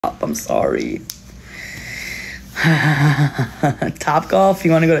I'm sorry. Top Golf?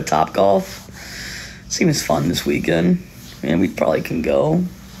 You want to go to Top Golf? Seems fun this weekend. Man, we probably can go.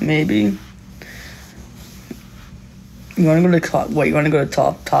 Maybe. You want to go to you want to go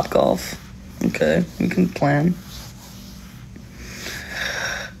to Top Golf? Okay, we can plan.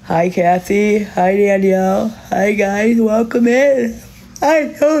 Hi, Kathy. Hi, Danielle. Hi, guys. Welcome in.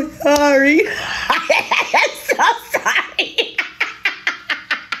 I'm so sorry. I'm so sorry.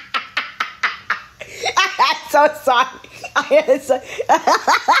 I'm so sorry.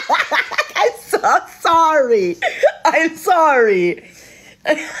 I'm so sorry. I'm sorry.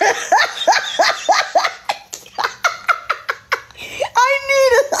 I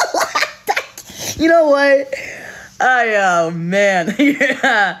need it. You know what? Oh, man.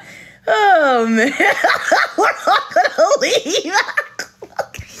 Yeah. Oh, man. We're not going to leave.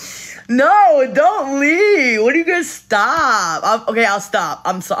 No, don't leave. What are you going to stop? Okay, I'll stop.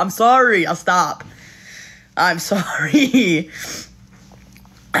 I'm sorry. I'll stop. I'm sorry.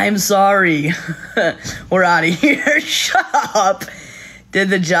 I'm sorry. We're out of here. Shut up. Did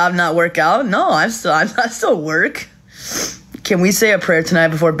the job not work out? No, I still work. Can we say a prayer tonight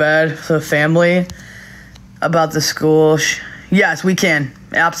before bed for the family about the school? Yes, we can.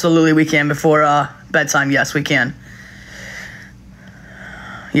 Absolutely, we can before bedtime. Yes, we can.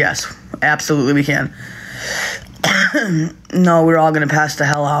 Yes, absolutely, we can. No, we're all gonna pass the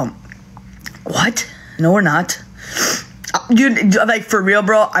hell out. What? No, we're not. Dude, like, for real,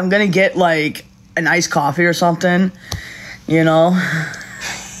 bro, I'm gonna get, like, an iced coffee or something, you know?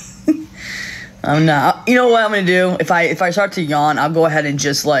 I'm not. You know what I'm gonna do? If I start to yawn, I'll go ahead and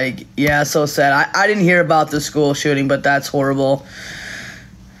just, like, yeah, so sad. I didn't hear about the school shooting, but that's horrible.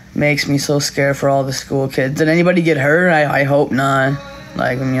 Makes me so scared for all the school kids. Did anybody get hurt? I hope not.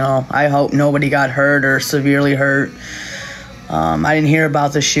 Like, you know, I hope nobody got hurt or severely hurt. I didn't hear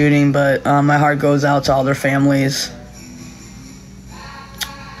about the shooting, but my heart goes out to all their families.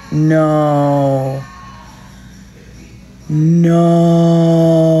 No.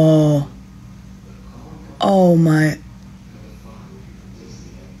 No. Oh, my.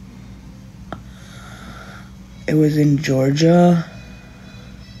 It was in Georgia?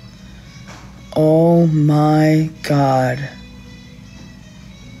 Oh, my God.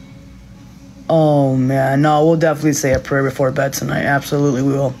 Oh, man. No, we'll definitely say a prayer before bed tonight. Absolutely,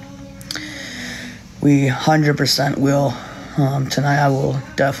 we will. We 100% will. Tonight I will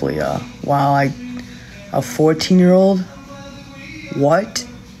definitely, wow, a 14-year-old? What?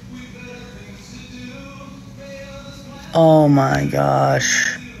 Oh, my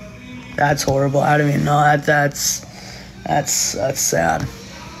gosh. That's horrible. I don't even know. That's sad.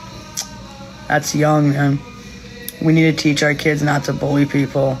 That's young, man. We need to teach our kids not to bully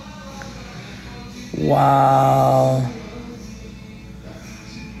people. Wow.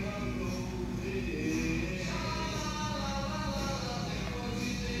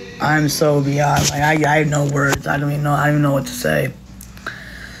 I'm so beyond. Like, I have no words. I don't even know what to say.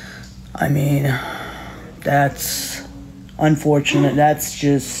 I mean, that's unfortunate. That's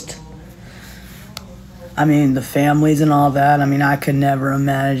just, I mean, the families and all that. I mean, I could never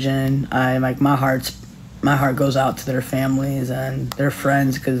imagine. My heart goes out to their families and their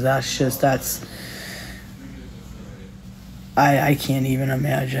friends, because I can't even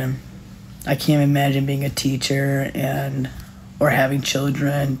imagine. I can't imagine being a teacher or having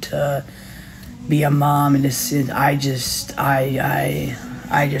children, to be a mom, and like,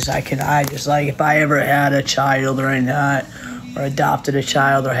 if I ever had a child or not, or adopted a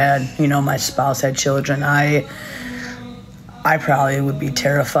child, or had, you know, my spouse had children, I probably would be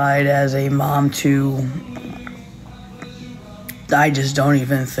terrified as a mom to. I just don't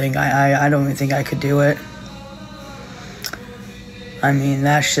even think I don't even think I could do it. I mean,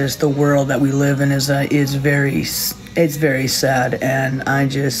 that's just the world that we live in. It's very sad, and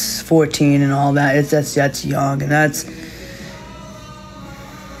 14 and all that. That's young, and that's.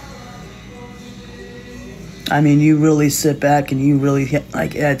 I mean, you really sit back and you really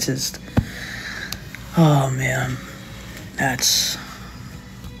like. It's just. Oh man, that's.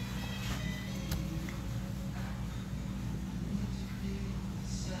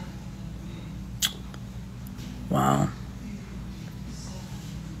 Wow.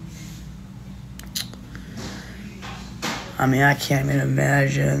 I mean, I can't even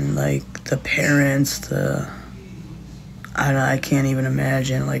imagine, like, the parents, I can't even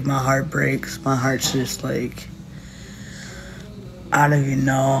imagine. Like, my heart breaks. My heart's just, like, I don't even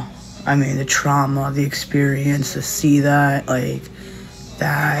know. I mean, the trauma, the experience, to see that, like,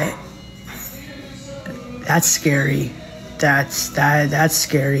 that's scary. That's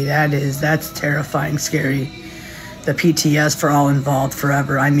scary. That's terrifying scary. the PTS for all involved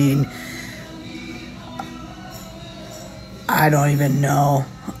forever. I mean, I don't even know.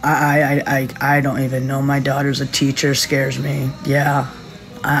 I don't even know. My daughter's a teacher, scares me. Yeah,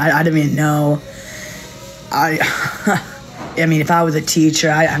 I didn't even know. I mean, if I was a teacher,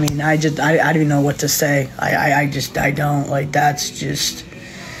 I don't even know what to say. I don't, like, that's just...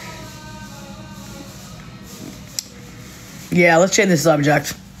 Yeah, let's change the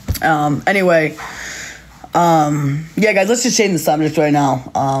subject. Anyway, yeah, guys, let's just change the subject right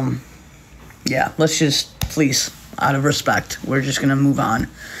now. Yeah, let's just, please, out of respect, we're just gonna move on.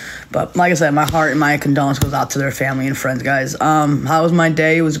 But like I said, my heart and my condolence goes out to their family and friends, guys. How was my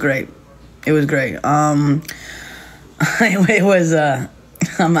day? It was great. It was great. It was I'm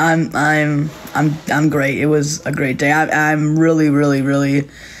great. It was a great day. I'm really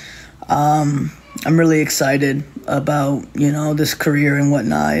I'm really excited about, you know, this career and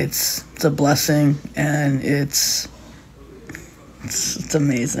whatnot. It's a blessing, and it's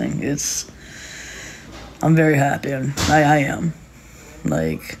amazing. I'm very happy. I am.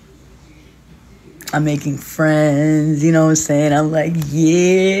 Like, I'm making friends, you know what I'm saying? I'm like,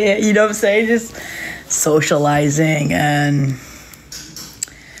 yeah, you know what I'm saying? Just socializing, and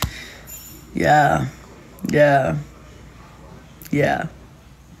yeah,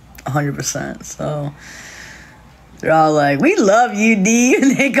 100%. So they're all like, we love you, D.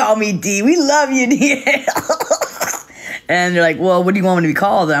 And they call me D. We love you, D. And they're like, well, what do you want me to be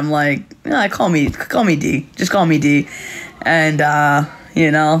called? And I'm like, no, call me D. Just call me D. And you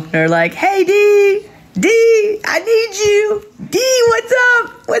know, they're like, hey, D, I need you. D, what's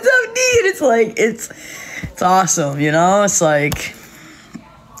up? What's up, D? And it's like, it's awesome, you know? It's like,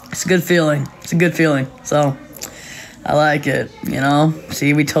 it's a good feeling. It's a good feeling. So I like it, you know?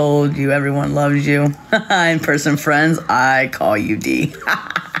 See, we told you everyone loves you. In-person friends, I call you D.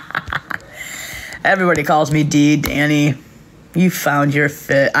 Everybody calls me D. Dani, you found your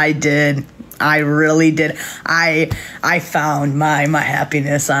fit. I did. I really did. I found my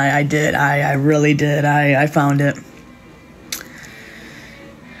happiness. I did. I really did. I found it.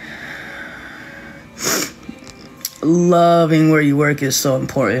 Loving where you work is so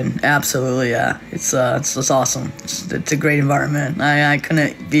important. Absolutely, yeah. It's awesome. It's a great environment. I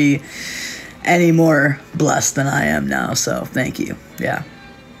couldn't be any more blessed than I am now. So thank you. Yeah,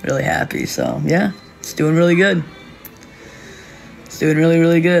 really happy. So yeah, it's doing really good. It's doing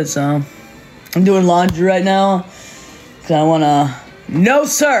really good. So I'm doing laundry right now because I wanna. No,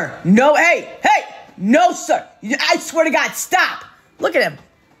 sir. No. Hey. No, sir. I swear to God, stop. Look at him.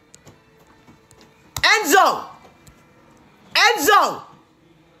 Enzo.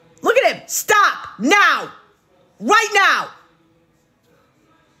 Look at him. Stop. Now. Right now.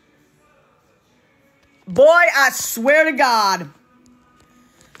 Boy, I swear to God.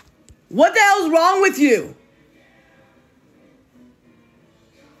 What the hell's wrong with you?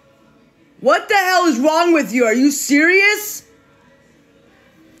 What the hell is wrong with you? Are you serious?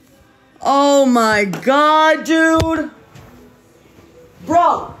 Oh my God, dude.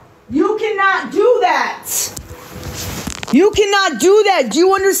 Bro, you cannot do that. You cannot do that. Do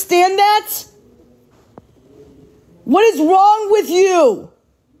you understand that? What is wrong with you?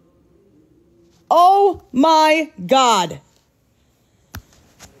 Oh my God.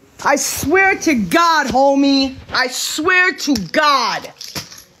 I swear to God, homie. I swear to God.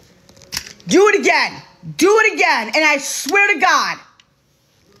 Do it again. Do it again. And I swear to God.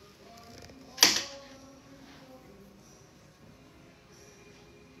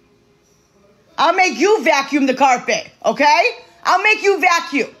 I'll make you vacuum the carpet, okay? I'll make you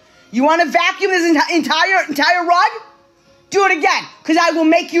vacuum. You want to vacuum this entire rug? Do it again, because I will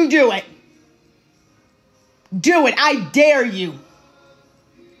make you do it. Do it. I dare you.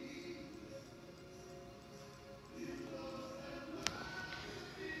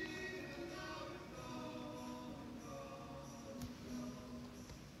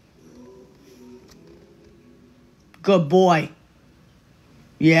 Good boy.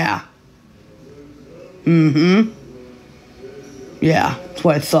 Yeah. Mm-hmm. Yeah, that's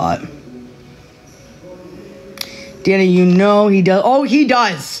what I thought. Dani, you know he does. Oh, he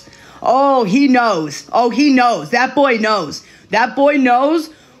does. Oh, he knows. Oh, he knows. That boy knows. That boy knows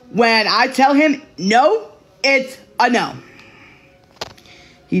when I tell him no, it's a no.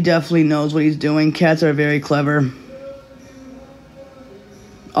 He definitely knows what he's doing. Cats are very clever.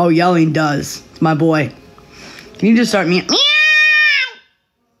 Oh, yelling does. It's my boy. Can you just start meow?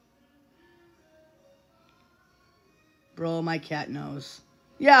 Bro, my cat knows.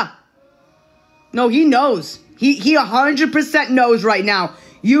 Yeah. No, he knows. He 100% knows right now.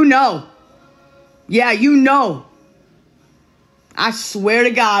 You know. Yeah, you know. I swear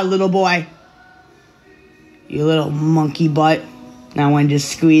to God, little boy. You little monkey butt. I want to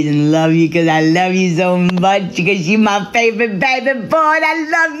just squeeze and love you because I love you so much. Because you're my favorite baby boy. I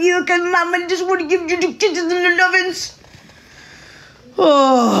love you because mama just want to give you the kisses and the lovins.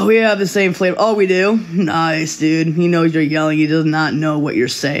 Oh, we have the same flavor. Oh, we do? Nice, dude. He knows you're yelling. He does not know what you're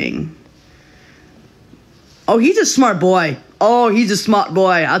saying. Oh, he's a smart boy. Oh, he's a smart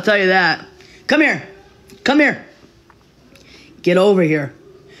boy. I'll tell you that. Come here. Come here. Get over here.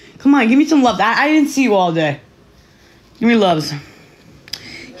 Come on, give me some love. I didn't see you all day. Give me loves.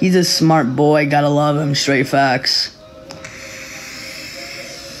 He's a smart boy. Gotta love him. Straight facts.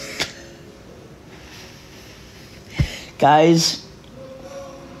 Guys.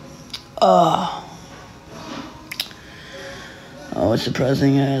 Oh, it's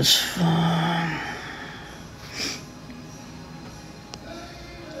depressing as fuck.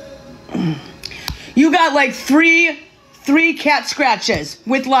 You got like three cat scratches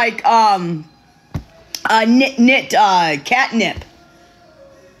with like catnip.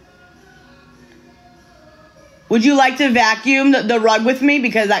 Would you like to vacuum the rug with me?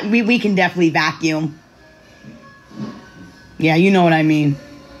 Because we can definitely vacuum. Yeah, you know what I mean.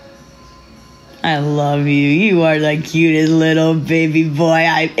 I love you. You are the cutest little baby boy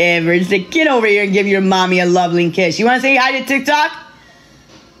I've ever seen. Get over here and give your mommy a lovely kiss. You want to say hi to TikTok?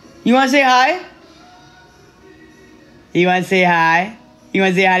 You want to say hi? You want to say hi? You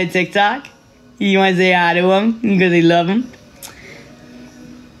want to say hi to TikTok? You want to say hi to them because they love them?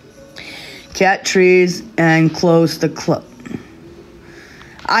 Cat trees and close the club.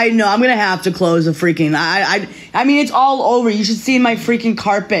 I know, I'm going to have to close the freaking... I mean, it's all over. You should see my freaking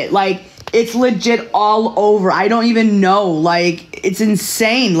carpet. Like, it's legit all over. I don't even know. Like, it's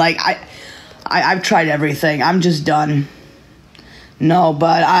insane. Like, I've tried everything. I'm just done. No,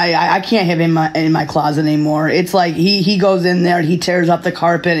 but I can't have him in my closet anymore. It's like he goes in there and he tears up the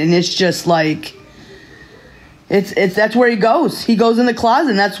carpet, and it's just like that's where he goes. He goes in the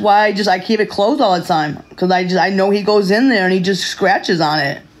closet, and that's why I keep it closed all the time, because I know he goes in there and he just scratches on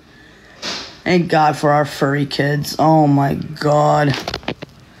it. Thank God for our furry kids. Oh my God.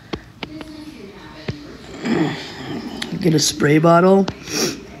 Get a spray bottle.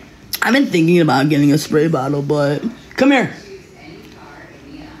 I've been thinking about getting a spray bottle, but come here.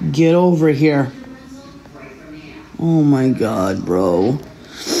 Get over here. Oh my God, bro.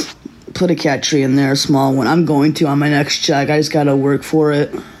 Put a cat tree in there, a small one. I'm going to on my next check. I just gotta work for it.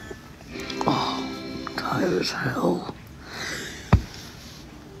 Oh, tired as hell.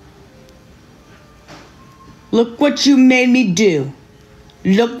 Look what you made me do.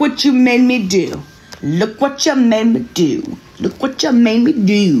 Look what you made me do. Look what you made me do. Look what you made me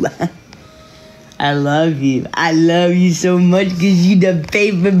do. I love you. I love you so much because you the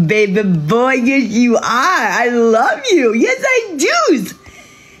favorite baby boy. Yes, you are. I love you. Yes, I do.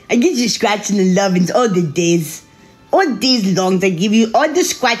 I get you scratching the lovings all the days. All days long, I give you all the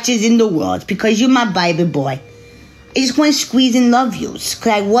scratches in the world because you're my baby boy. I just want to squeeze and love you because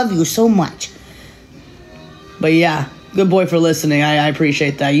I love you so much. But yeah, good boy for listening. I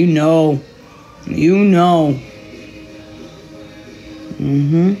appreciate that. You know. You know.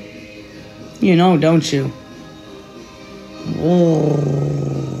 You know, don't you?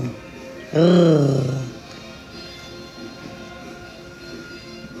 Oh. Ugh.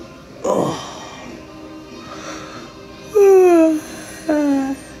 Oh.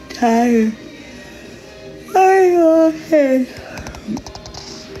 Tired. I'm okay.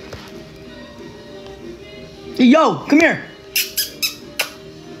 Yo, come here.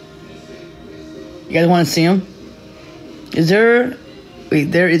 You guys want to see him? Is there... Wait,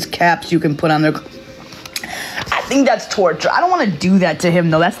 there is caps you can put on there. I think that's torture. I don't want to do that to him,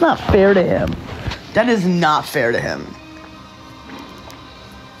 though. That's not fair to him. That is not fair to him.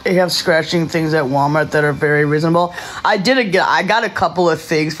 They have scratching things at Walmart that are very reasonable. I got a couple of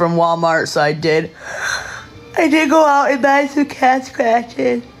things from Walmart, so I did go out and buy some cat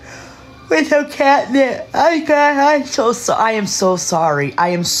scratches with some catnip. I'm so sorry. I am so sorry. I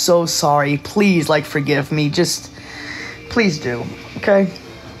am so sorry. Please, forgive me. Just, please do. Okay?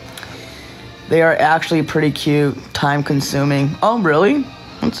 They are actually pretty cute. Time consuming. Oh, really?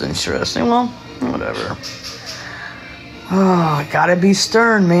 That's interesting. Well, whatever. Oh, gotta be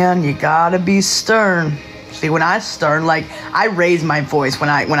stern, man. You gotta be stern. See, when I'm stern, I raise my voice when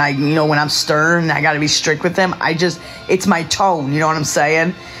I'm stern. I gotta be strict with him. It's my tone. You know what I'm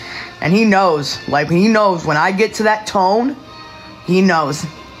saying? And he knows. He knows when I get to that tone, he knows,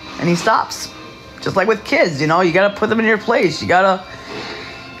 and he stops. Just like with kids, you gotta put them in your place. You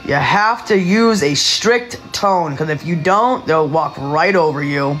have to use a strict tone, because if you don't, they'll walk right over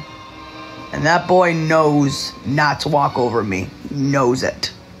you. And that boy knows not to walk over me. He knows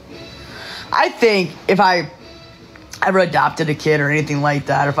it. I think if I ever adopted a kid or anything like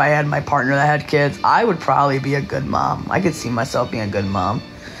that, or if I had my partner that had kids, I would probably be a good mom. I could see myself being a good mom.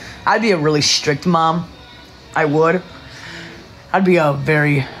 I'd be a really strict mom. I would. I'd be a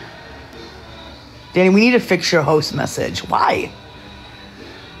very... Danny, we need to fix your host message. Why?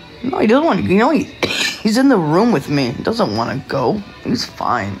 No, he doesn't want to... You know, he's in the room with me. He doesn't want to go. He's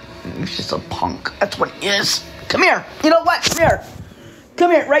fine. He's just a punk. That's what he is. Come here. You know what? Come here.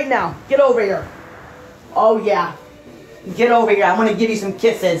 Come here right now. Get over here. Oh, yeah. Get over here. I'm going to give you some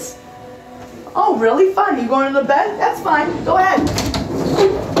kisses. Oh, really? Fine. You going to the bed? That's fine. Go ahead.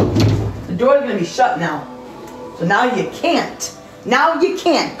 The door's going to be shut now. So now you can't. Now you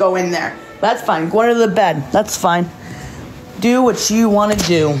can't go in there. That's fine. Go into the bed. That's fine. Do what you want to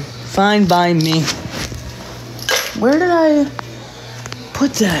do. Fine by me. Where did I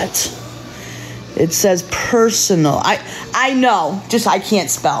put that? It says personal. I know. Just I can't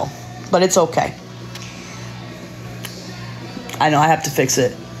spell. But it's okay. I know. I have to fix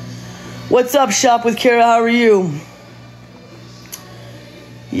it. What's up, Shop with Kara? How are you?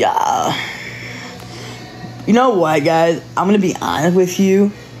 Yeah. You know what, guys? I'm going to be honest with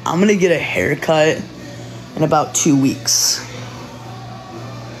you. I'm going to get a haircut in about 2 weeks.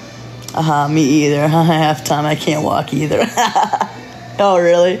 Me either. Half time, I can't walk either. Oh,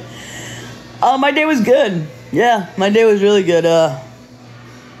 really? My day was good. Yeah, my day was really good. I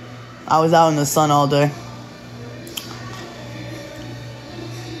was out in the sun all day.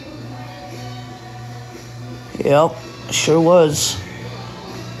 Yep, sure was.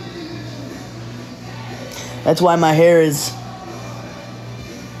 That's why my hair is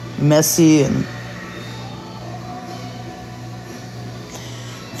messy and...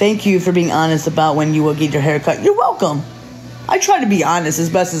 Thank you for being honest about when you will get your hair cut. You're welcome. I try to be honest as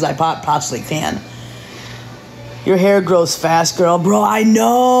best as I possibly can. Your hair grows fast, girl. Bro, I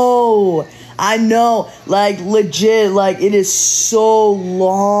know. Like, legit. Like, it is so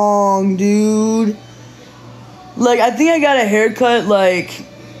long, dude. Like, I think I got a haircut, like...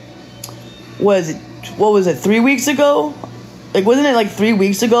 What was it, 3 weeks ago? Like, wasn't it like 3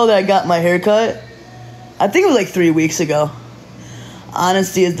 weeks ago that I got my hair cut? I think it was like 3 weeks ago.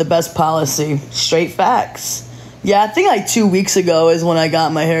 Honesty is the best policy. Straight facts. Yeah, I think like 2 weeks ago is when I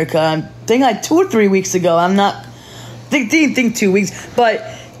got my hair cut. I think like 2 or 3 weeks ago. I'm not... think 2 weeks. But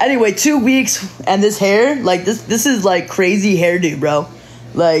anyway, 2 weeks and this hair, like this is like crazy hairdo, bro.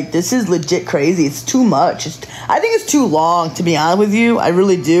 Like, this is legit crazy. It's too much. I think it's too long, to be honest with you. I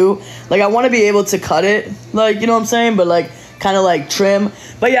really do. Like, I want to be able to cut it, like, you know what I'm saying? But, like, kind of, like, trim.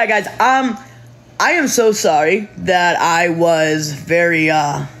 But, yeah, guys, I am so sorry that I was very,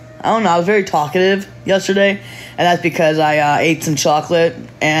 I was very talkative yesterday. And that's because I ate some chocolate,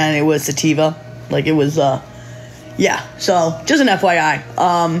 and it was sativa. Like, it was, yeah. So, just an FYI.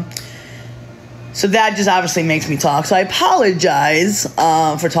 So that just obviously makes me talk. So I apologize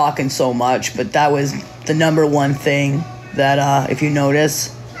for talking so much, but that was the number one thing that, if you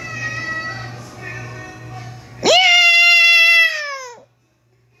notice.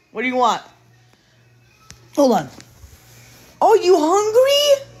 What do you want? Hold on. Oh, you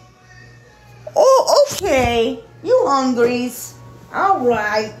hungry? Oh, okay. You hungry. All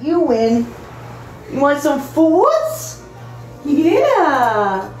right, you win. You want some food?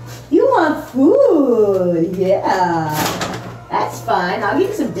 Yeah. You want food? Yeah. That's fine. I'll give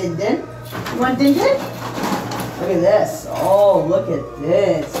you some din-din. You want din-din? Look at this. Oh, look at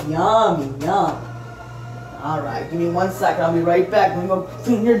this. Yummy, yum. All right, give me 1 second. I'll be right back. Let me go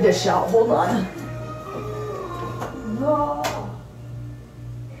clean your dish out. Hold on. No.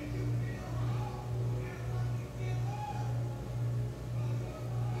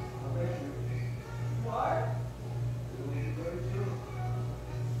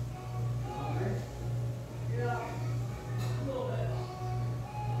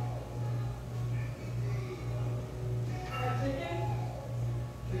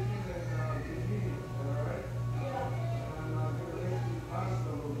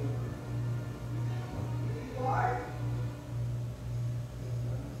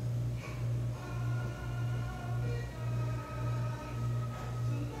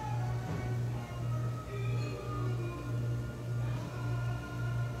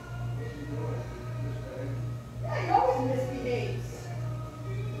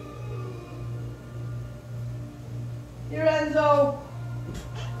 Here, Enzo.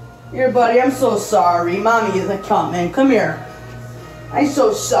 Here, buddy, I'm so sorry. Mommy isn't coming. Come here. I'm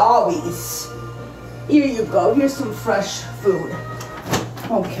so sorry. Here you go. Here's some fresh food.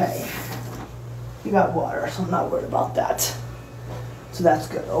 Okay. You got water, so I'm not worried about that. So that's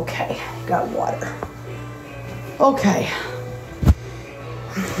good. Okay. Got water. Okay.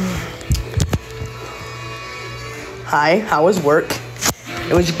 Hi, how was work?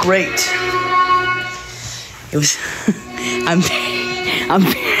 It was great. It was, I'm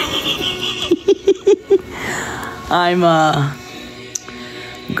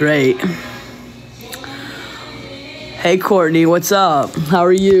great. Hey, Courtney, what's up? How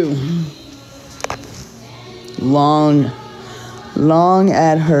are you? Long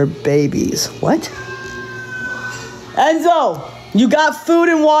at her babies. What? Enzo, you got food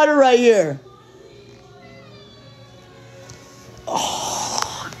and water right here.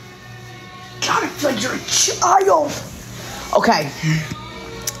 Oh, God, I feel like you're a child. Okay.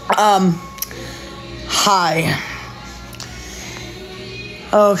 Hi.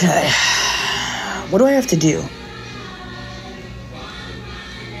 Okay. What do I have to do?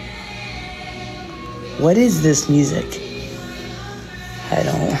 What is this music? I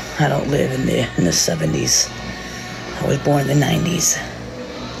don't live in the 70s. I was born in the 90s.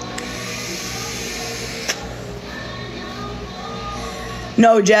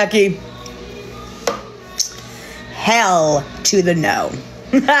 No, Jackie. Hell to the no.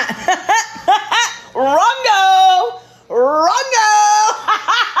 Rungo!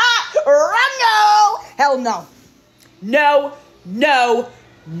 Hell no. No.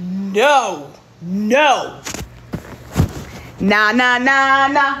 Na.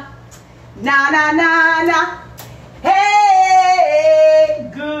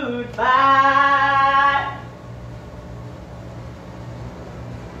 Hey, goodbye.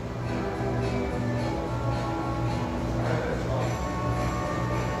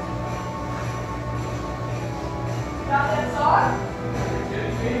 Got that song?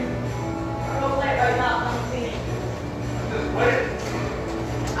 I'm gonna play it right now. I'm cleaning.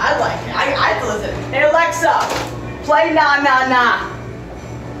 I like it. I listen. Hey, Alexa, play Na.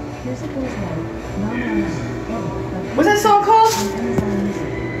 Here's a goes like, no. What's that song called?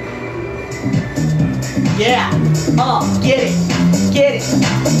 Yeah. Get it.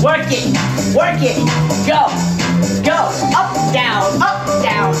 Work it. Go. Up,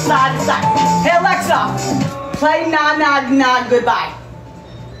 down, side to side. Hey, Alexa, play Na, goodbye.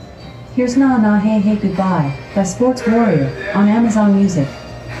 Here's Na, hey, goodbye, by Sports Warrior, on Amazon Music.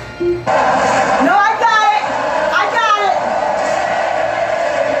 No, I got it.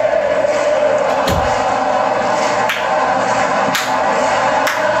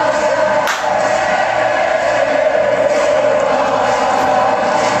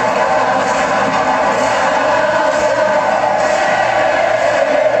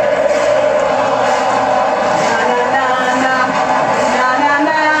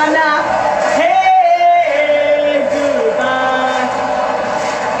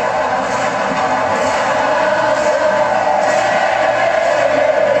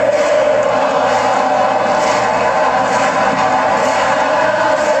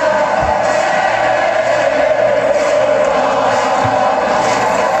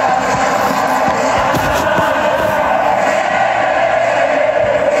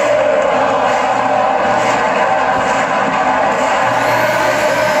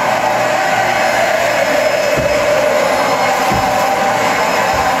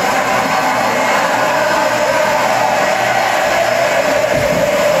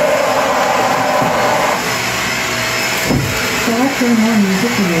 Play more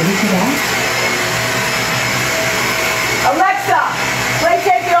music related to that? Alexa, play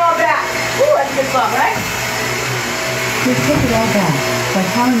Take It All Back. Ooh, that's a good song, right? Here's Take It All Back, by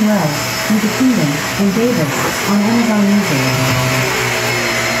Colin Wells, With the Kingdom, and Davis, on Amazon Music.